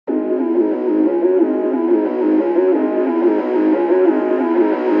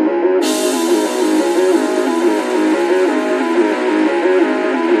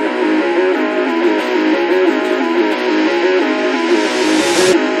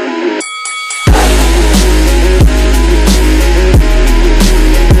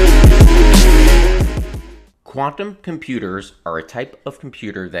Quantum computers are a type of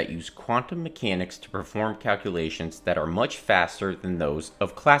computer that use quantum mechanics to perform calculations that are much faster than those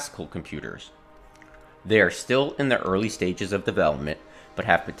of classical computers. They are still in the early stages of development, but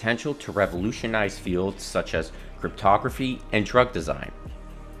have potential to revolutionize fields such as cryptography and drug design.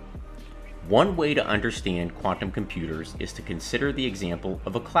 One way to understand quantum computers is to consider the example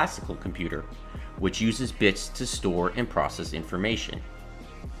of a classical computer, which uses bits to store and process information.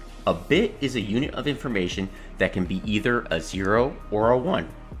 A bit is a unit of information that can be either a 0 or a 1.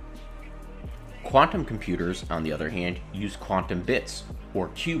 Quantum computers, on the other hand, use quantum bits, or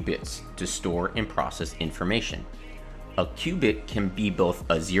qubits, to store and process information. A qubit can be both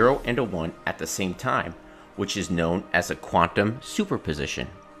a 0 and a 1 at the same time, which is known as a quantum superposition.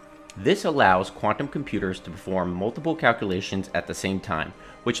 This allows quantum computers to perform multiple calculations at the same time,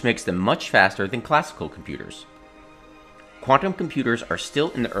 which makes them much faster than classical computers. Quantum computers are still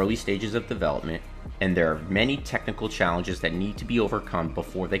in the early stages of development, and there are many technical challenges that need to be overcome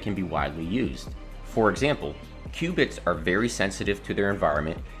before they can be widely used. For example, qubits are very sensitive to their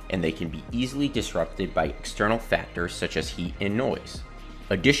environment, and they can be easily disrupted by external factors such as heat and noise.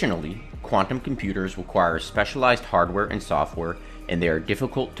 Additionally, quantum computers require specialized hardware and software, and they are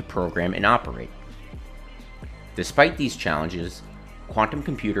difficult to program and operate. Despite these challenges, quantum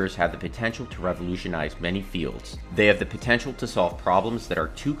computers have the potential to revolutionize many fields. They have the potential to solve problems that are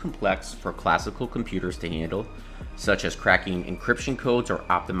too complex for classical computers to handle, such as cracking encryption codes or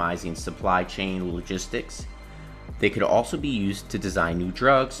optimizing supply chain logistics. They could also be used to design new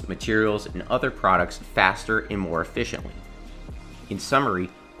drugs, materials, and other products faster and more efficiently. In summary,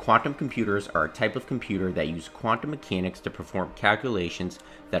 quantum computers are a type of computer that use quantum mechanics to perform calculations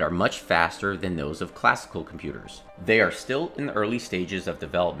that are much faster than those of classical computers. They are still in the early stages of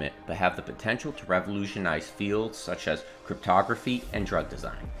development, but have the potential to revolutionize fields such as cryptography and drug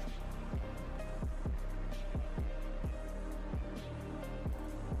design.